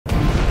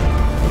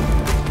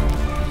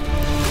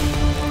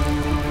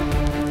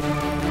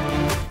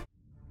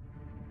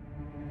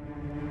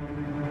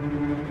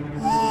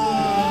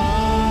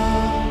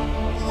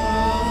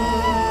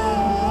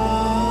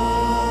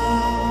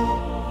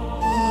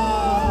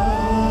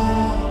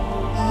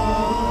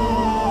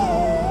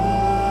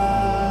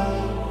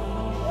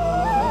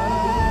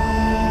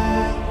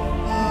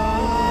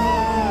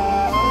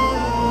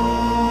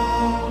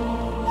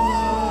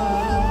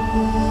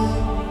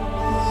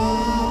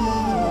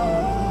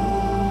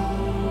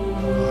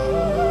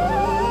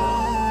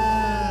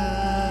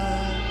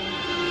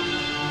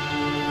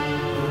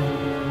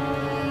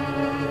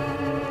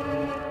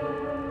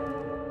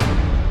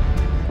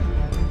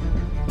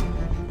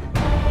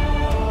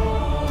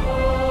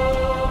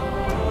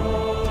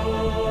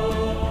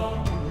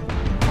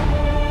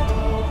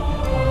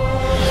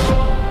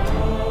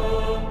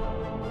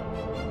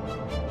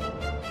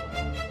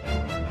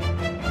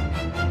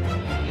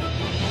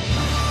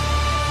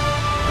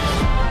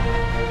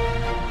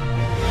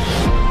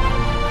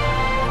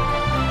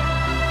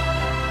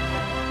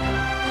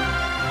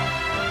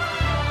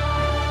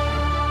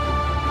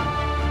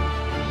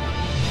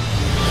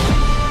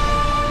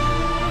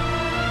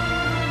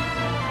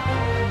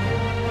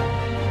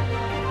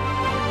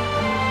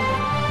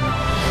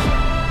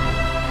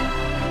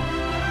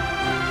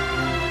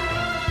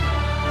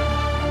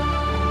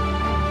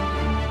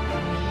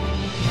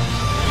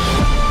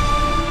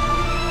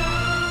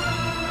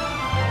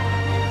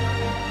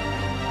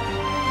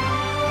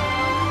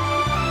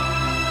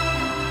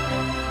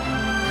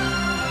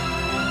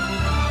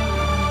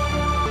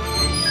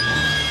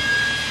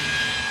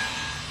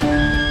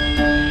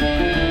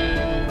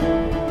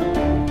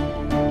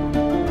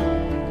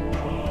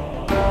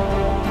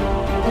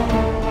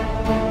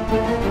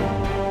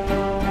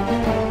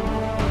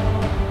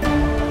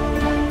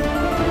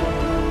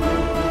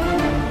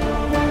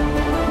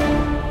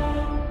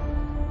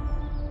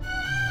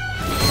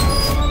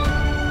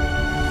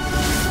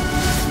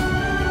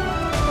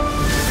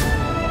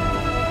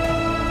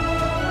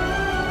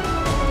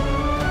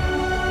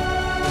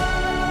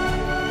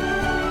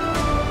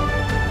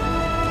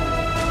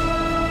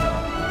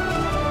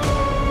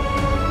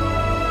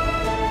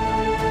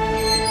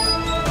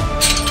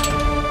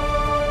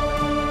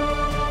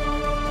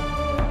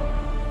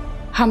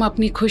हम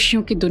अपनी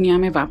खुशियों की दुनिया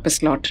में वापस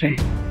लौट रहे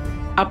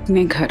हैं,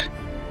 अपने घर,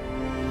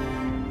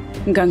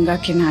 गंगा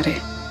किनारे,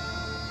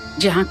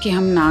 जहाँ के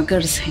हम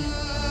नागर्स हैं।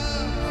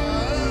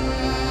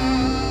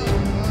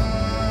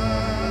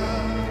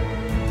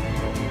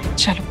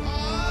 चलो।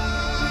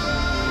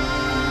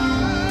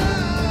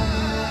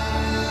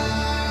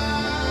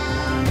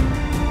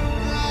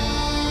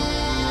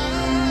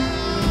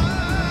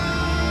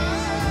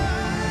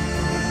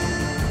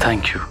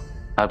 थैंक यू,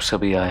 आप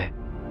सभी आए।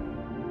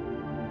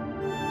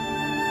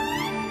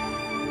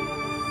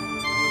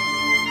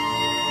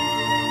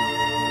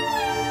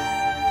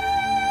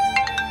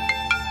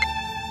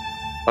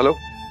 हेलो,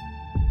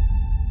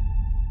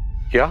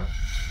 क्या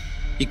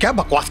ये क्या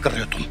बकवास कर रहे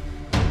हो तुम?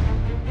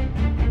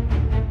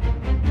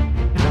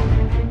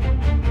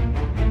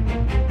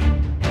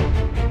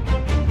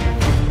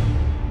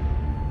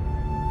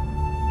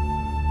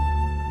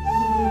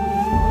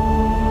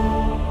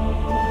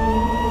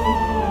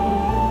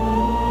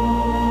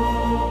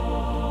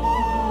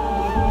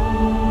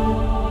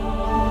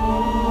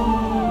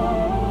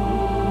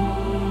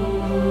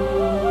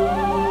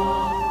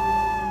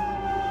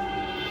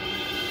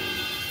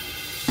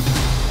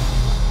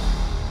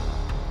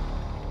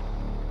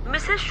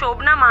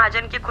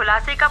 महाजन के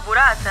खुलासे का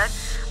बुरा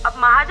असर अब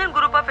महाजन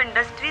ग्रुप ऑफ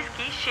इंडस्ट्रीज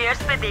की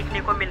शेयर्स पे देखने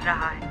को मिल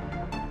रहा है।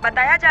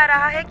 बताया जा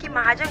रहा है कि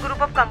महाजन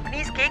ग्रुप ऑफ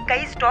कंपनीज के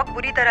कई स्टॉक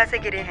बुरी तरह से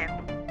गिरे हैं।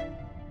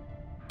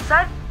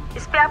 सर,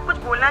 इस पे आप कुछ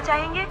बोलना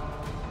चाहेंगे?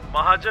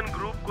 महाजन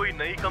ग्रुप कोई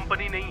नई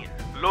कंपनी नहीं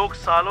है। लोग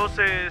सालों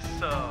से इस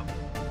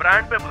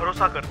ब्रांड पे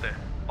भरोसा करते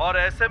हैं और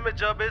ऐसे में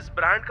जब इस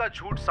ब्रांड का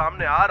झूठ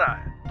सामने आ रहा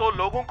है तो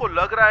लोगों को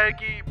लग रहा है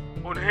कि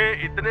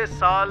उन्हें इतने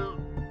साल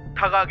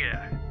ठगा गया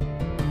है।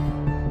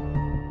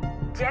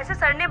 जैसे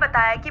सर ने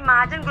बताया कि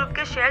महाजन ग्रुप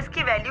के शेयर्स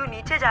की वैल्यू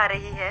नीचे जा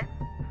रही है,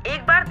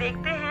 एक बार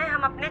देखते हैं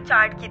हम अपने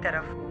चार्ट की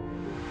तरफ।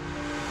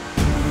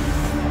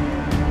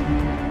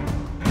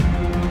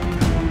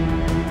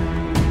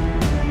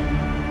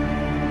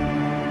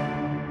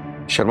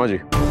 शर्मा जी,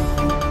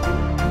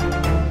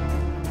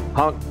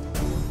 हाँ,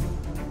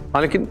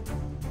 लेकिन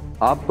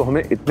आप तो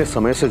हमें इतने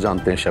समय से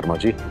जानते हैं शर्मा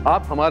जी,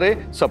 आप हमारे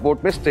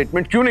सपोर्ट में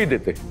स्टेटमेंट क्यों नहीं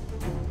देते?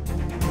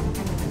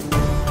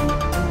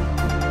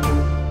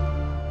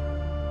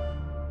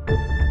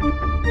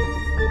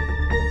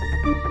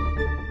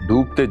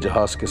 डूबते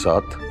जहाज के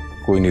साथ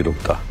कोई नहीं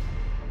रुकता,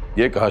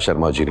 ये कहा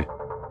शर्मा जी ने।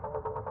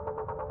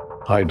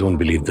 I don't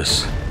believe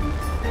this.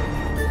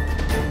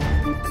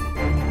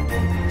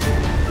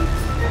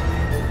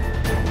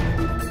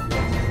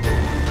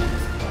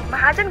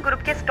 Mahajan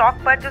group के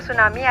स्टॉक पर जो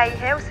सुनामी आई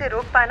है उसे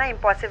रोक पाना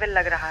इम्पॉसिबल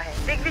लग रहा है।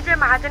 दिग्विजय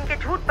महाजन के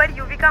झूठ पर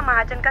युविका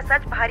महाजन का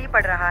सच भारी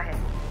पड़ रहा है।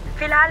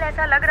 फिलहाल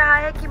ऐसा लग रहा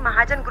है कि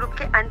महाजन ग्रुप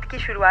के अंत की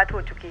शुरुआत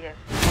हो चुकी है।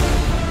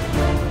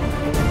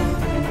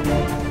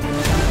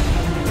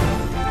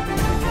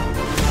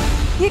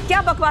 ये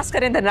क्या बकवास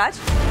करें धनराज?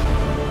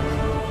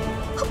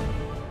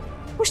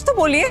 कुछ तो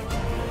बोलिए।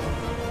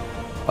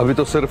 अभी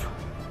तो सिर्फ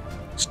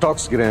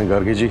स्टॉक्स गिरे हैं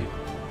गार्गी जी,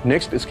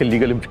 नेक्स्ट इसके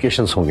लीगल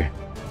इम्प्लीकेशंस होंगे।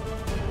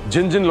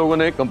 जिन जिन लोगों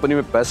ने कंपनी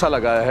में पैसा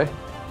लगाया है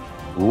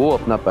वो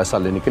अपना पैसा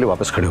लेने के लिए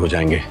वापस खड़े हो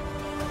जाएंगे।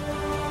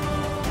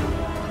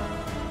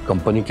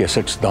 कंपनी के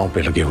एसेट्स दांव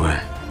पे लगे हुए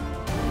हैं।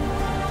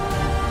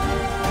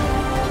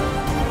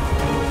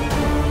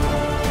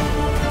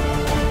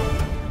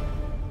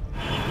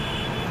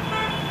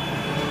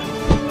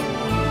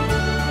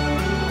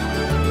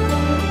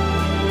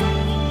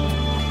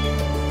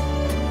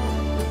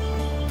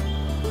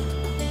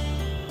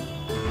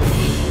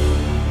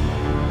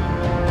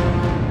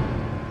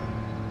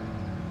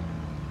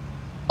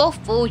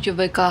 ओफो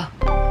युविका,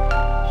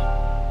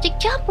 ये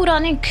क्या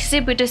पुराने घिसे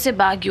पिटे से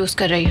बैग यूज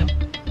कर रही हो?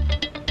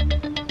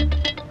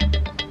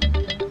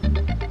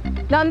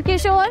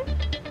 रामकिशोर,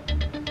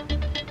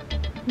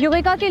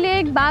 युविका के लिए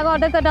एक बैग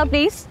ऑर्डर करना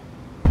प्लीज।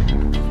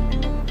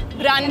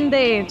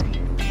 रणदेव,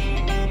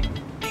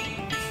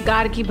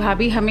 गार्गी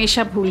भाभी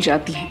हमेशा भूल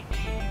जाती हैं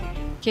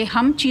कि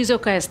हम चीजों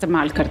का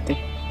इस्तेमाल करते,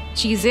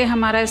 चीजें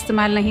हमारा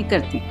इस्तेमाल नहीं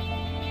करती।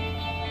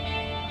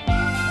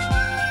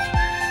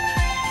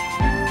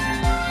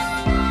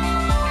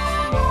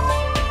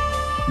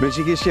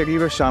 ऋषिकेश की अगली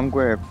बार शाम को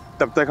है,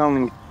 तब तक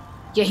हम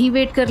यहीं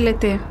वेट कर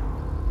लेते हैं।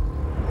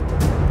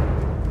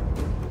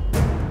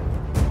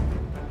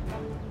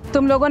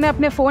 तुम लोगों ने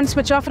अपने फोन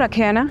स्विच ऑफ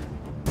रखे हैं ना?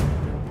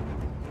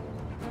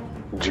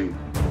 जी।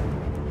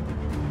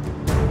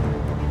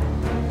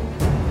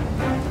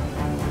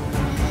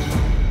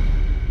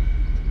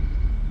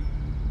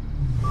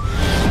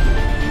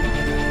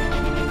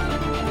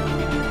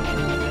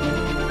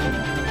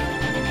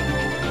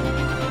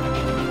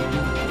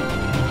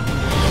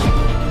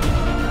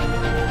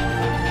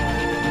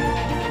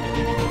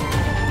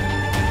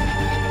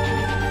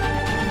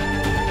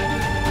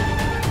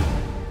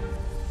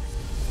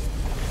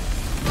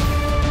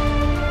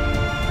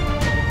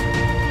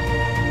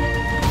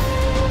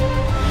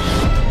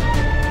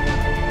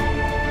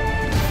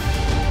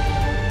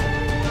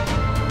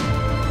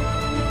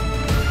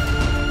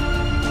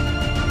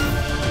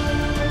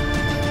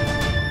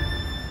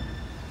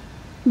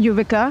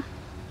 युविका,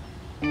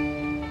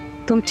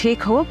 तुम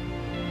ठीक हो?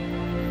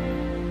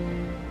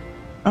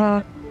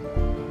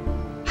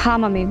 हाँ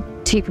मम्मी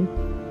ठीक हूँ।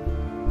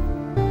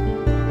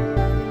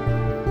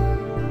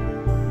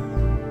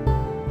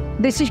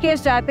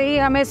 ऋषिकेश जाते ही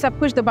हमें सब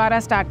कुछ दोबारा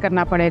स्टार्ट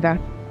करना पड़ेगा,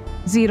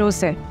 जीरो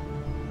से।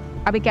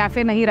 अभी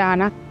कैफे नहीं रहा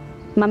ना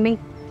मम्मी,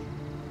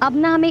 अब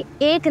ना हमें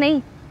एक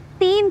नहीं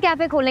 3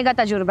 कैफे खोलने का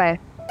तजुर्बा है।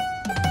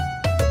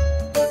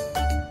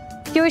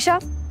 क्यों ईशा?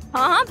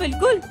 हाँ हाँ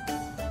बिल्कुल।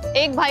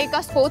 एक भाई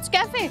का स्पोर्ट्स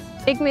कैफे,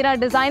 एक मेरा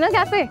डिजाइनर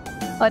कैफे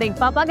और एक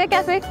पापा का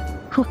कैफे।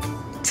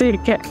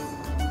 ठीक है।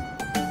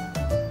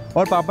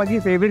 और पापा की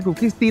फेवरेट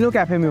कुकीज तीनों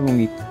कैफे में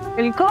होंगी।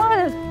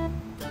 बिल्कुल।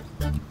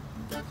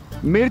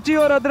 मिर्ची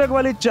और अदरक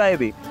वाली चाय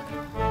भी।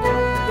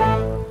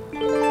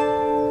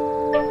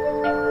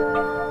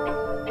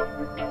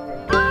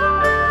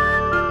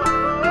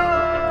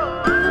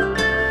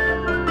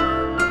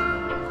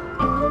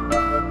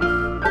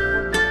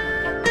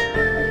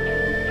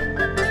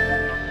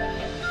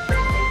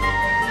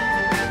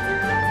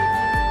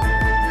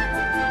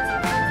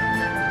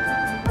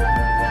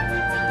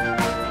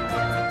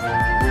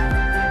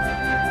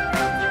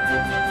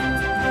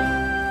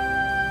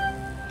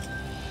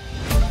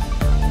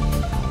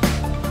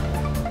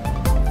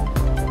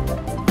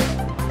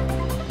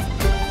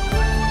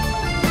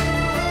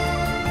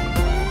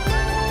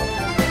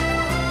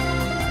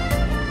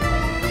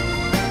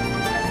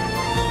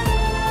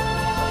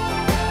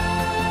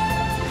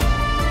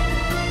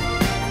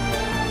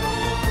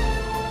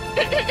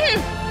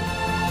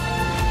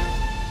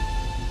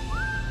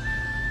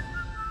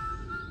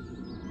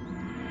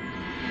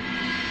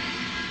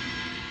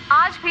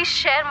 आज भी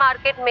शेयर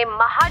मार्केट में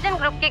महाजन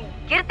ग्रुप के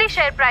गिरते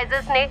शेयर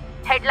प्राइसेस ने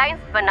हेडलाइंस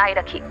बनाए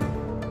रखी।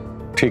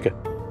 ठीक है।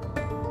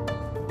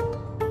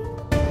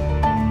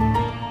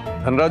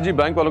 धनराज जी,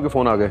 बैंक वालों के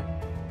फोन आ गए,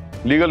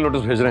 लीगल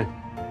नोटिस भेज रहे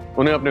हैं,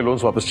 उन्हें अपने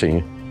लोन्स वापस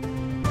चाहिए।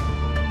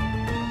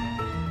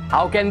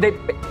 How can they?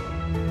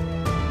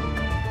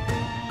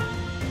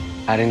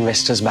 Are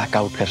investors back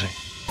out कर रहे हैं।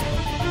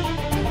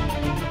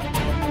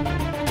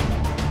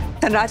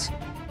 धनराज,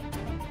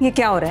 ये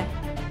क्या हो रहा है?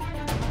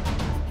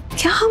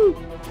 क्या हम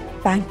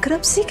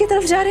बैंकरप्सी की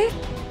तरफ जा रहे हैं?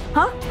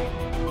 हाँ?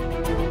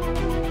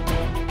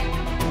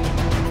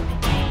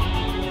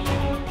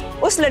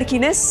 उस लड़की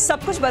ने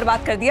सब कुछ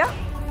बर्बाद कर दिया।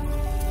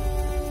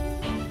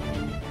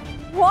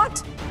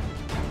 What?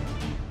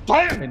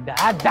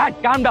 Dad,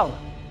 calm down.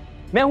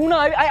 मैं हूं ना,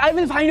 I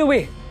will find a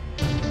way.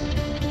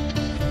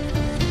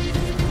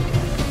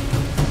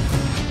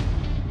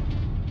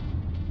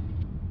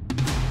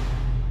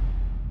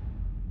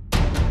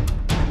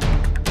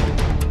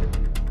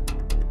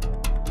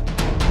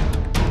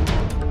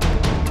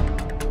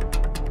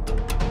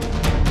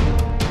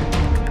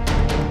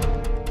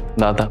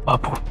 दादा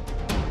बाबू।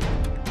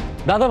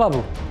 दादा बाबू,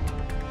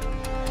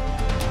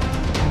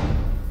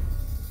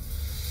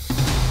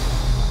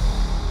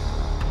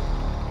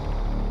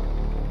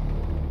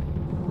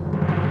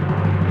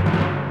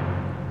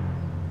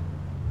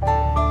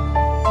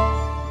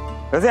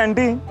 वैसे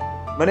आंटी,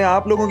 मैंने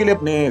आप लोगों के लिए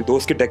अपने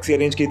दोस्त की टैक्सी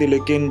अरेंज की थी,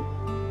 लेकिन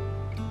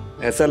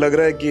ऐसा लग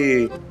रहा है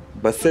कि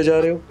बस से जा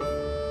रहे हो।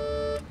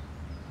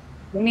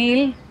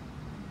 नील,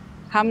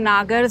 हम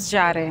नागर्स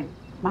जा रहे हैं,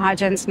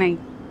 महाजन्स नहीं।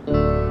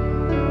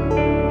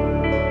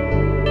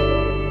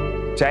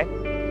 चाय?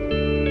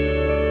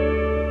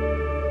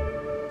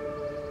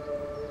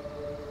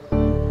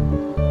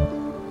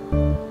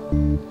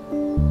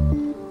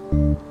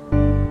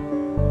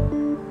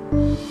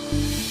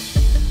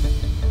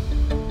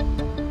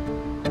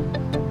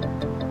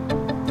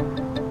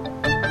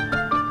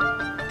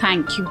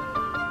 Thank you.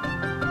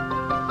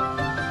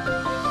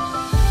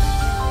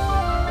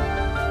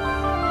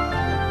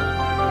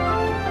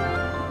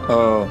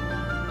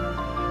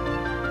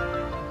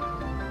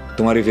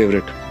 तुम्हारी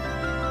favourite.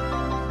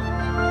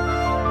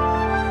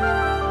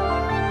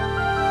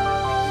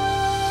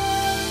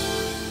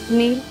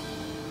 Nil,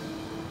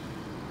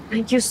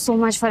 thank you so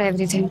much for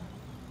everything.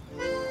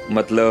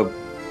 मतलब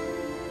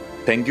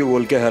थैंक यू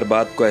बोल के हर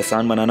बात को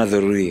एहसान बनाना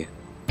जरूरी है।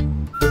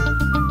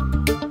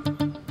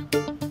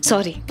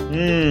 सॉरी।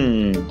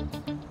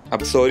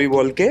 अब सॉरी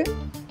बोल के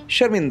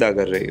शर्मिंदा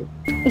कर रही हो।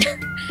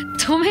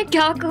 तो मैं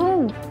क्या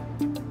कहूँ?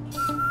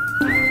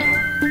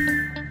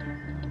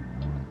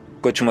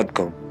 कुछ मत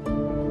कहो।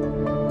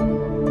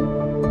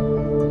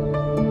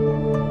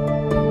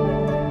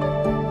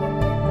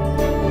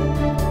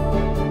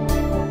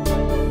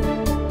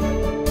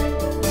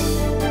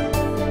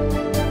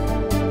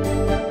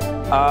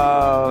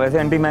 वैसे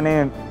आंटी, मैंने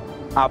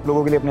आप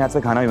लोगों के लिए अपने हाथ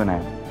से खाना भी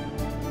बनाया।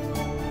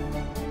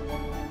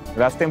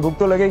 रास्ते में भूख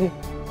तो लगेगी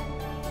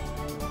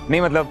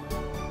नहीं, मतलब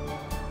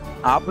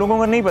आप लोगों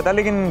को नहीं पता,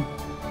 लेकिन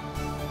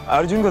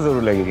अर्जुन को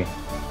जरूर लगेगी।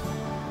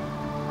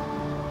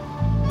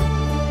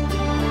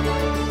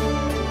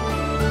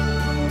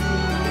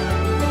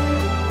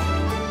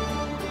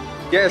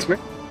 क्या है इसमें?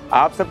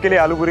 आप सबके लिए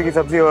आलू पूरी की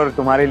सब्जी और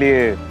तुम्हारे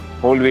लिए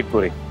होल व्हीट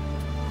पूरी।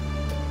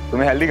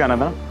 तुम्हें हेल्दी खाना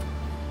था।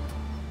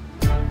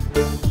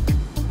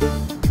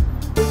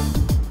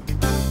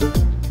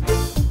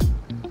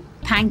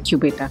 थैंक यू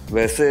बेटा।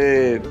 वैसे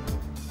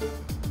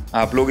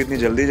आप लोग इतनी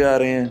जल्दी जा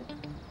रहे हैं,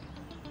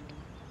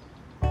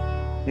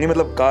 नहीं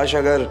मतलब काश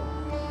अगर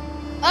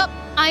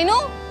आई नो,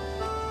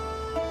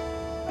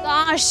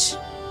 काश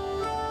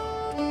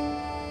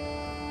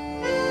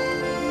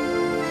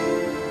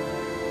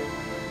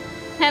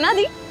है ना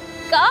दी,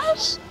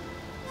 काश।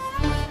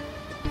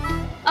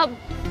 अब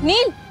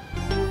नील,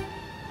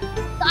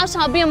 काश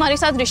आप भी हमारे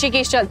साथ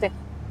ऋषिकेश चलते।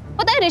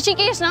 पता है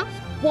ऋषिकेश ना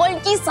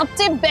वर्ल्ड की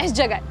सबसे बेस्ट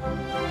जगह है।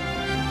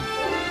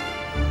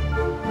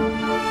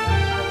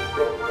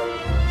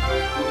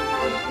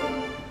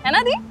 है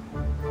ना दी?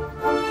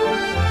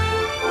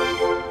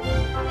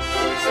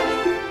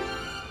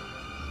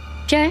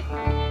 क्या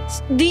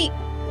है दी?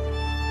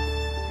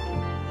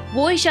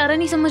 वो इशारा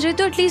नहीं समझ रहे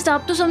तो एटलीस्ट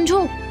आप तो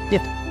समझो।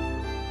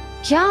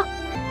 क्या?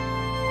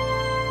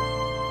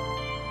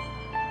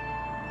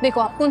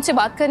 देखो आपको उनसे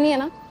बात करनी है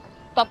ना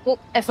तो आपको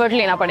एफर्ट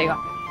लेना पड़ेगा।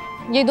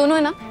 ये दोनों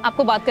है ना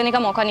आपको बात करने का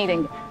मौका नहीं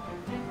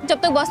देंगे।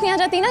 जब तक बॉस नहीं आ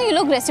जाती ना ये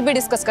लोग रेसिपी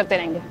डिस्कस करते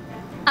रहेंगे।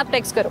 आप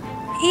टेक्स्ट करो।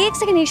 एक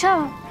सेकंड ईशा,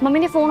 मम्मी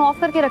ने फोन ऑफ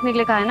करके रखने के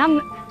लिए कहा है ना।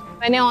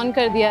 मैंने ऑन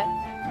कर दिया है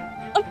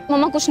और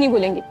मम्मा कुछ नहीं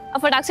बोलेंगी।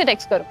 अब फटाक से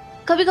टेक्स्ट करो।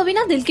 कभी कभी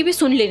ना दिल की भी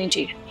सुन लेनी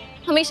चाहिए।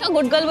 हमेशा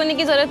गुड गर्ल बनने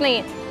की जरूरत नहीं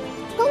है।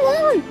 Come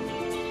on.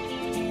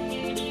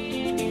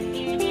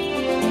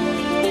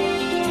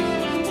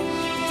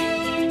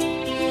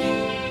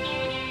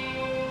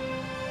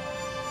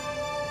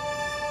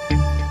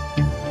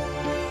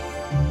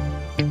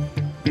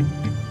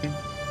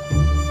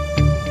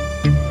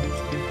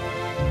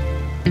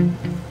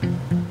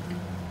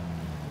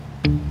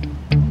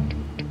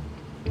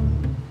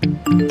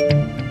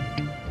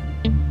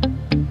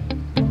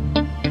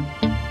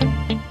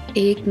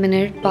 एक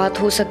मिनट बात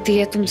हो सकती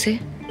है तुमसे?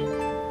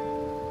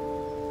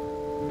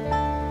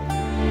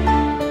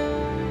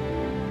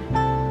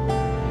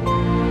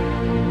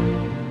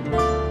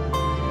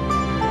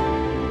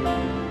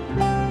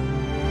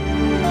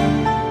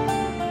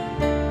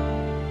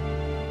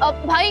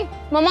 अब भाई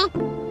मम्मा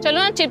चलो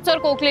ना चिप्स और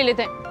कोक ले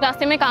लेते हैं,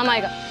 रास्ते में काम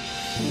आएगा।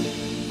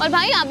 और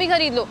भाई आप भी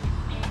खरीद लो,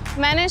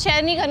 मैंने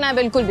शेयर नहीं करना है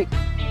बिल्कुल भी।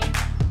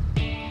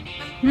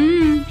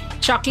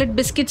 चॉकलेट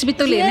बिस्किट्स भी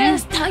तो लेने हैं।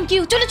 Thank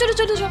you. चलो चलो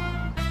चलो चलो।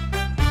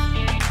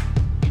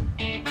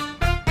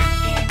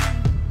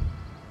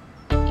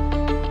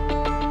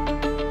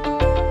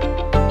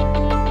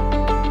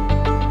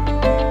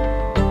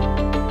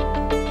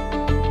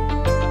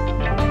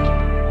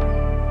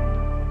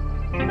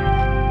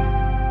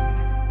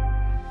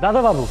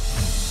 दादा बाबू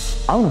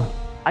आओ ना,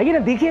 आइए ना,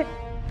 देखिए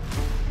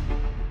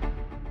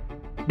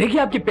देखिए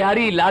आपकी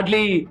प्यारी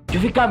लाडली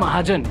युविका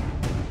महाजन।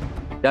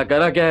 क्या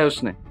करा क्या है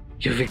उसने?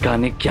 युविका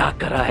ने क्या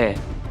करा है?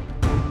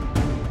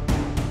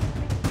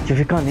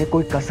 युविका ने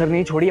कोई कसर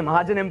नहीं छोड़ी है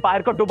महाजन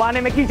एम्पायर को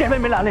डुबाने में, कीचड़ में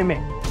मिलाने में।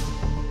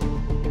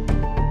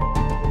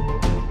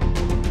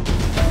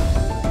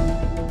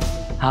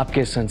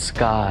 आपके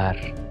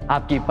संस्कार,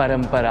 आपकी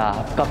परंपरा,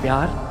 आपका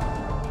प्यार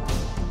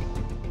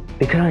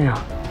दिख रहा है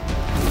यहां।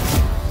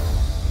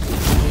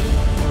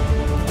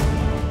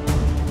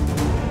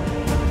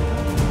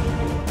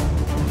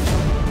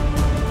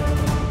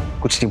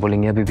 कुछ नहीं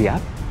बोलेंगे अभी भी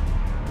आप?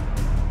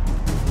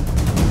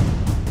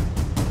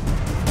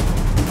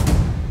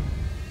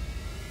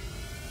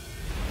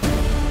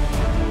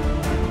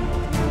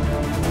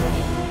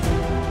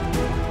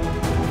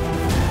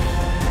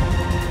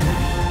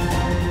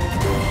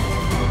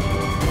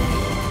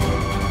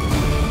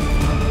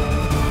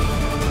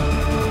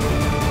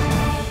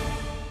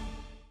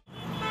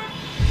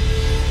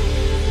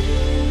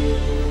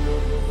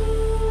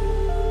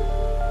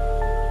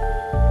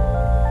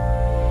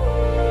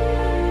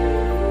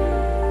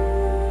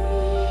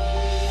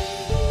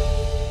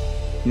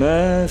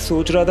 मैं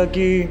सोच रहा था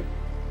कि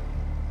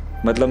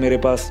मतलब मेरे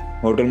पास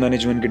होटल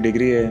मैनेजमेंट की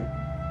डिग्री है,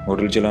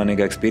 होटल चलाने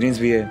का एक्सपीरियंस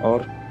भी है,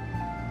 और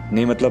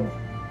नहीं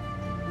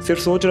मतलब सिर्फ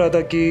सोच रहा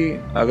था कि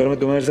अगर मैं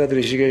तुम्हारे साथ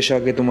ऋषिकेश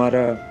आके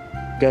तुम्हारा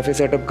कैफे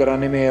सेटअप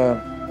कराने में या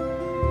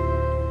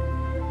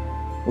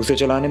उसे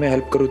चलाने में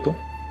हेल्प करूँ तो।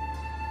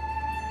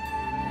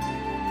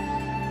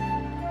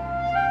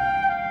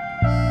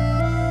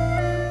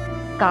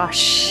 काश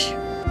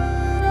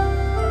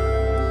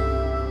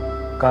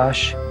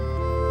काश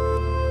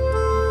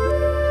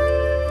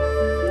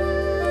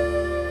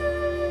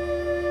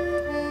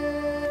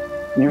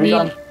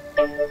नील,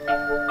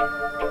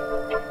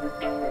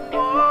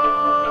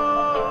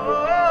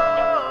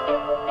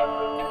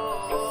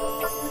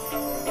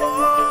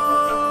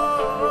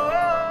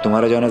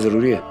 तुम्हारा जाना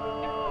जरूरी है?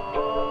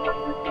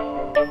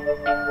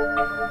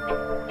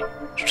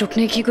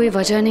 रुकने की कोई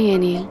वजह नहीं है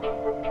नील।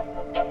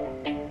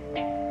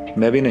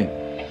 मैं भी नहीं।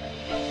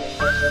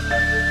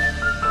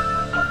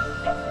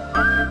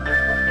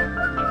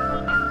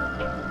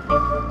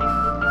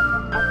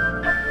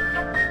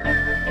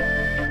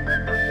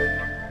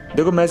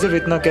 देखो मैं सिर्फ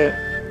इतना कह,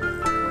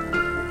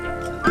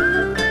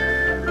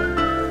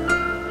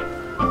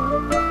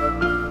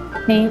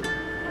 नहीं,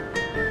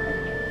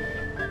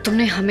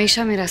 तुमने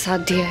हमेशा मेरा साथ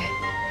दिया है,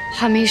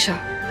 हमेशा।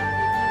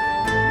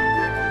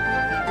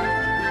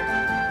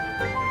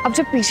 अब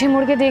जब पीछे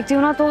मुड़ के देखती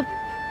हूँ ना तो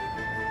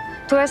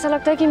ऐसा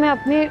लगता है कि मैं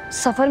अपने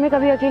सफर में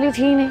कभी अकेली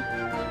थी ही नहीं।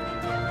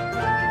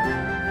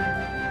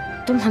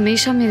 तुम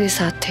हमेशा मेरे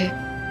साथ थे,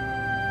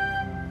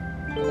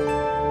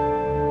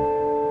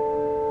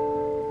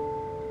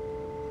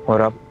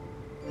 और आप?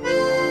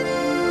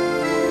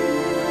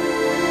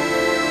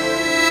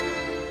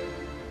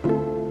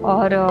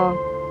 और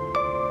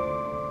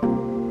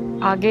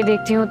आगे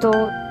देखती हूँ तो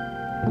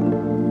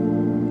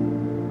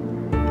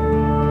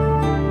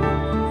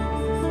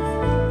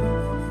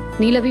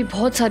नील, अभी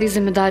बहुत सारी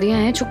जिम्मेदारियां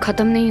हैं जो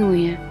खत्म नहीं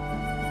हुई हैं।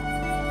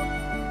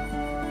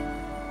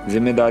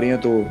 जिम्मेदारियां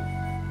तो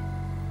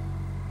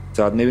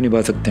साथ में भी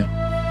निभा सकते हैं।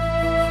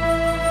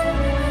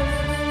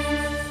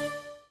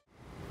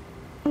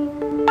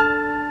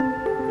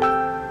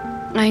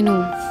 आई नो,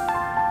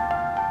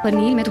 पर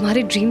नील, मैं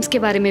तुम्हारे ड्रीम्स के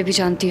बारे में भी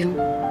जानती हूँ।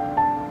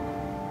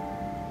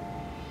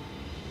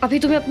 अभी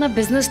तुम्हें अपना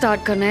बिजनेस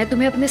स्टार्ट करना है,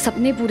 तुम्हें अपने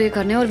सपने पूरे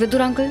करने हैं, और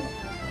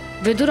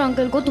विदुर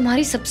अंकल को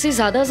तुम्हारी सबसे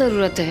ज्यादा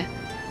जरूरत है।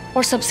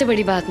 और सबसे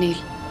बड़ी बात नील,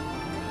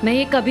 मैं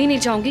ये कभी नहीं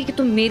चाहूंगी कि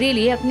तुम मेरे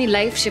लिए अपनी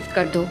लाइफ शिफ्ट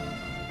कर दो।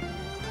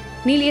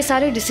 नील, ये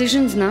सारे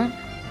डिसीजंस ना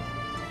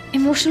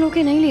इमोशनल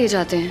होके नहीं लिए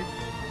जाते हैं।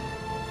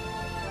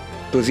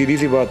 तो सीधी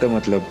सी बात है,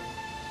 मतलब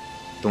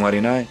तुम्हारी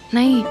ना है?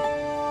 नहीं,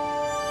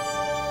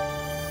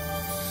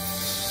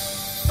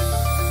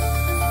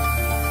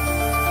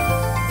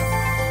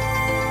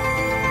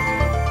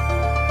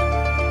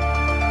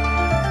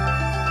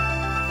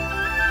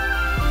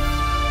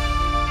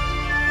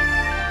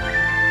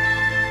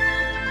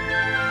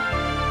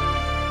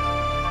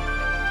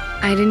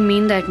 I didn't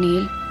mean that,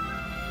 nil.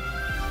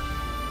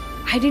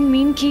 I didn't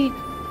mean कि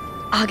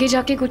आगे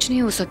जाके कुछ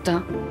नहीं हो सकता।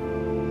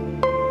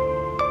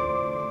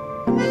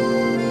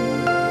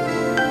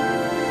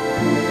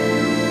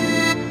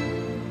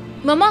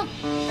 मम्मा,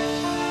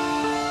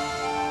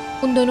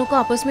 उन दोनों को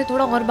आपस में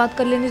थोड़ा और बात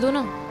कर लेने दो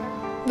ना,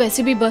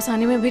 वैसे भी बस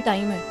आने में भी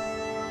टाइम है।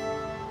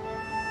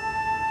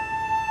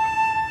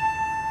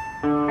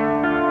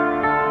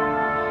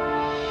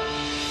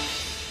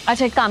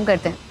 अच्छा, एक काम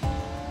करते हैं,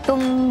 तुम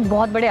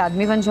बहुत बड़े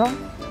आदमी बन जाओ,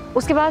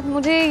 उसके बाद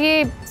मुझे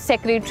ये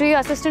सेक्रेटरी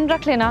असिस्टेंट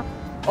रख लेना,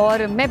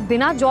 और मैं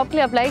बिना जॉब के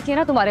लिए अप्लाई किए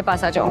ना तुम्हारे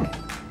पास आ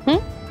जाऊंगी।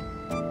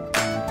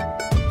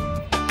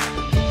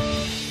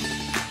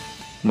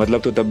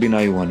 मतलब तो तब भी ना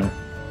ही हुआ ना?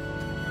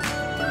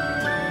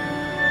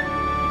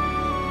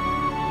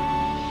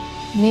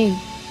 नहीं,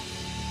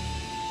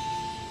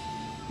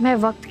 मैं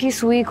वक्त की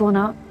सुई को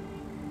ना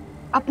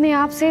अपने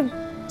आप से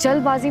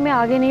जल्दबाजी में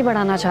आगे नहीं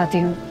बढ़ाना चाहती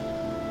हूँ।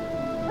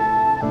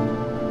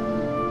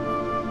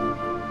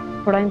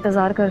 थोड़ा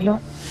इंतजार कर लो।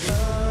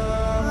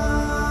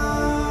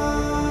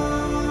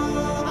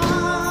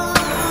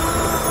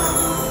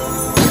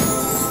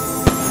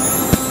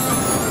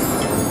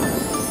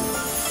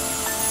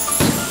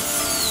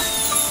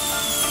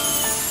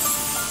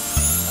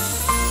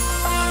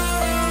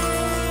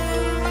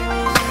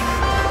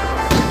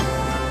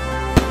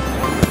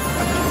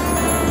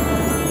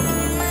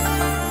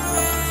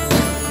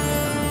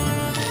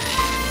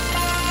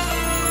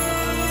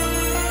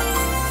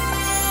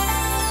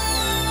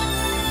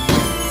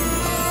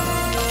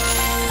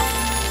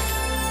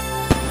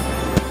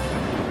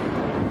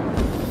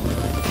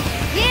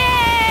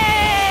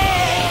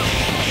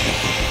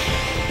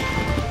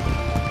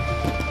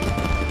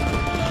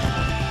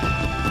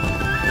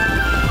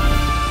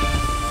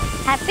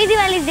 हैप्पी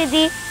दिवाली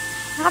दीदी।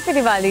 हैप्पी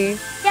दिवाली।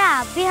 क्या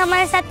आप भी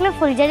हमारे साथ में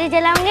फुलझड़ी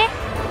जलाओगे?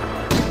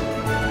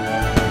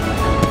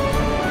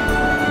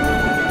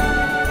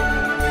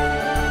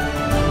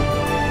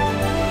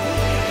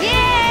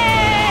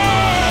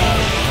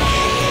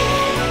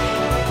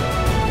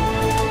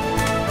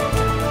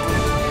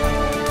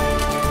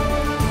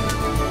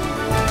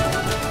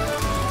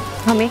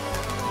 हमें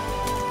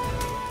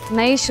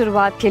नई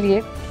शुरुआत के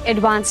लिए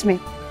एडवांस में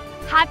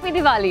happy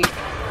Diwali.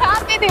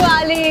 Happy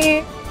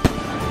Diwali.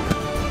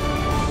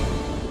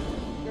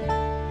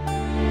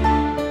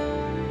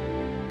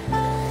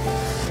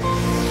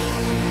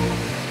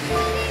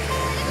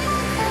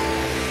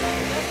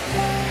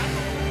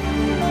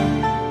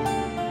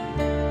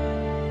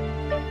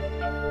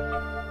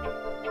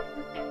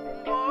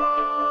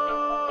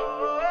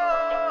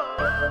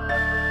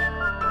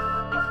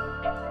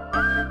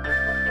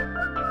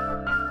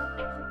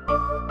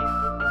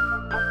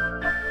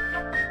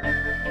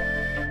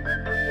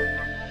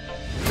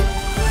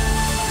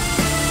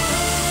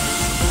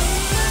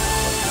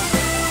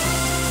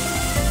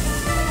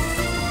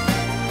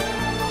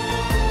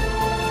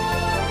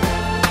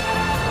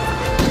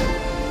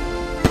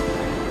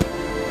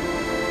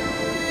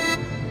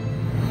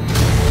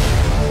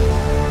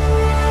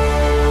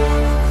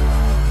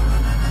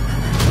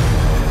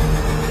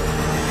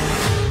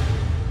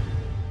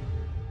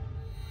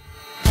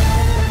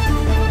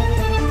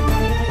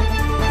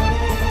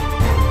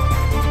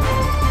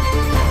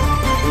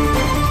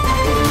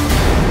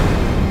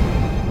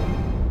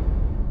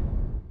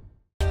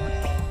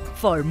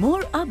 For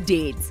more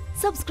updates,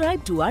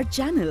 subscribe to our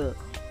channel,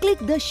 click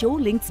the show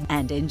links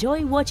and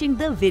enjoy watching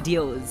the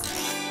videos.